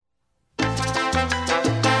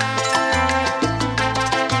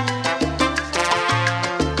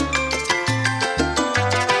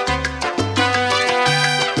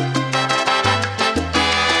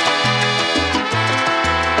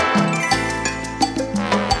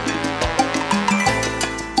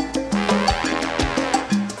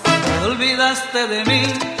olvidaste de mí,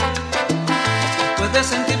 después de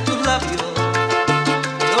sentir tus labios,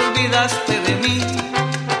 te olvidaste de mí,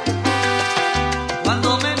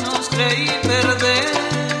 cuando menos creí perder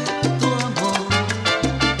tu amor,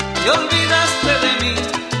 te olvidaste de mí,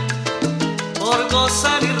 por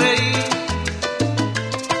gozar y reír,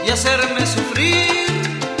 y hacerme sufrir,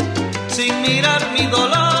 sin mirar mi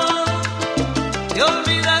dolor, te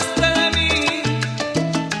olvidaste de mí,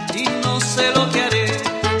 y no sé lo que haré.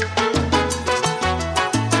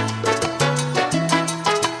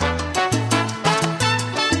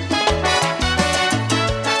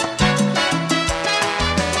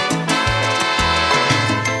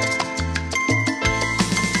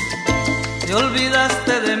 Te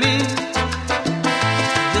olvidaste de mí,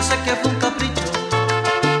 yo sé que fue un capricho,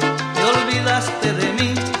 te olvidaste de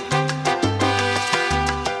mí,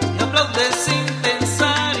 y aplaudes sin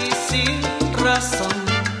pensar y sin razón,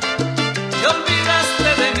 te olvidaste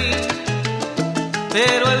de mí,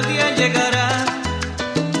 pero el día llegará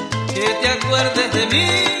que te acuerdes de mí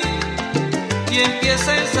y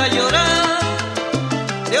empieces a llorar,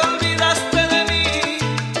 te olvidaste de mí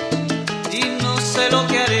y no sé lo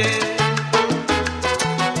que haré.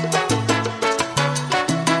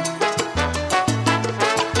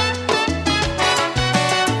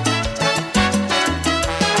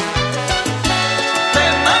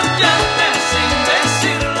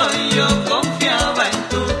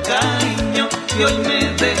 Y hoy me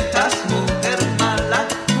dejas, mujer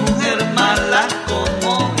mala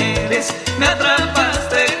como eres. Me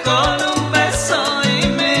atrapaste con un beso y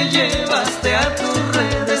me llevaste a tus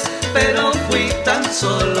redes, pero fui tan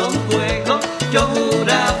solo